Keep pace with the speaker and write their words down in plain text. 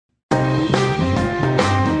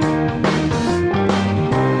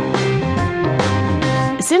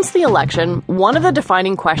Since the election, one of the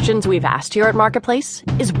defining questions we've asked here at Marketplace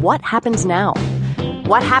is what happens now?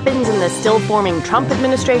 What happens in the still-forming Trump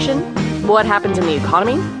administration? What happens in the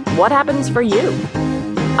economy? What happens for you?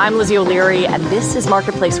 I'm Lizzie O'Leary, and this is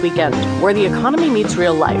Marketplace Weekend, where the economy meets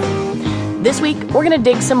real life. This week, we're going to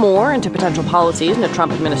dig some more into potential policies in the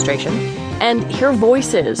Trump administration and hear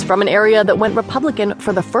voices from an area that went Republican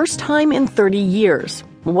for the first time in 30 years.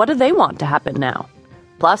 What do they want to happen now?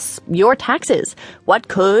 Plus, your taxes. What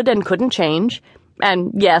could and couldn't change?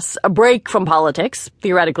 And yes, a break from politics,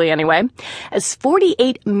 theoretically anyway, as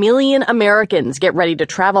 48 million Americans get ready to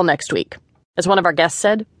travel next week. As one of our guests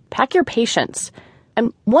said, pack your patience.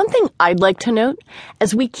 And one thing I'd like to note,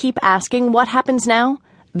 as we keep asking what happens now,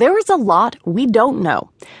 there is a lot we don't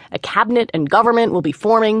know. A cabinet and government will be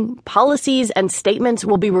forming, policies and statements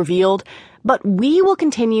will be revealed, but we will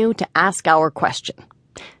continue to ask our question.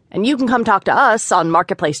 And you can come talk to us on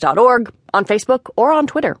marketplace.org, on Facebook, or on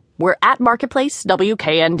Twitter. We're at Marketplace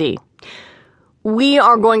WKND. We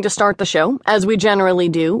are going to start the show, as we generally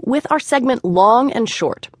do, with our segment Long and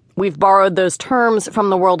Short. We've borrowed those terms from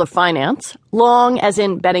the world of finance, long as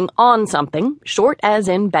in betting on something, short as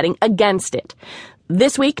in betting against it.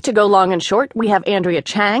 This week, to go long and short, we have Andrea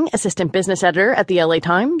Chang, assistant business editor at the LA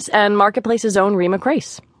Times, and Marketplace's own Rima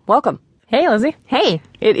Crace. Welcome. Hey, Lizzie. Hey.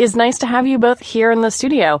 It is nice to have you both here in the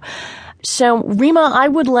studio. So, Rima, I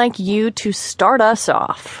would like you to start us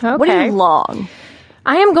off. Okay. What are you long?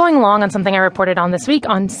 I am going long on something I reported on this week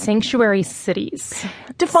on sanctuary cities.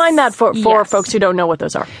 Define that for Yes. folks who don't know what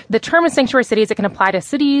those are. The term is sanctuary cities. It can apply to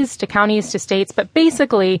cities, to counties, to states, but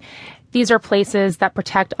basically these are places that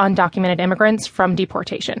protect undocumented immigrants from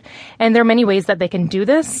deportation. And there are many ways that they can do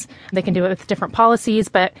this. They can do it with different policies,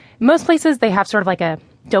 but most places they have sort of like a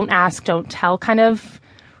don't ask, don't tell kind of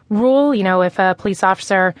rule. You know, if a police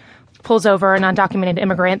officer pulls over an undocumented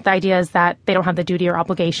immigrant, the idea is that they don't have the duty or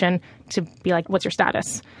obligation to be like, what's your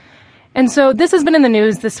status? And so this has been in the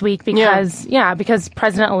news this week because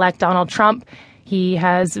President-elect Donald Trump, he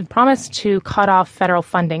has promised to cut off federal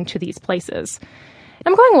funding to these places.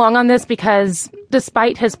 I'm going long on this because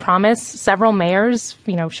despite his promise, several mayors,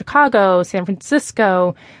 Chicago, San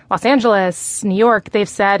Francisco, Los Angeles, New York, they've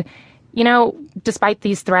said, despite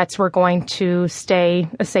these threats, we're going to stay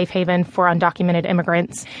a safe haven for undocumented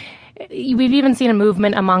immigrants. We've even seen a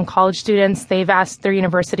movement among college students. They've asked their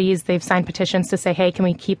universities, they've signed petitions to say, hey, can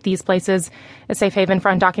we keep these places a safe haven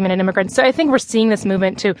for undocumented immigrants? So I think we're seeing this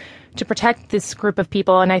movement to protect this group of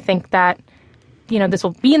people. And I think that, this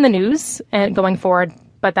will be in the news and going forward,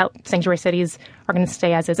 but that sanctuary cities are going to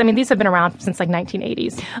stay as is. I mean, these have been around since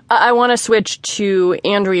 1980s. I want to switch to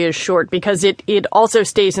Andrea's short because it also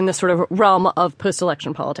stays in this sort of realm of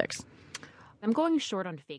post-election politics. I'm going short on fake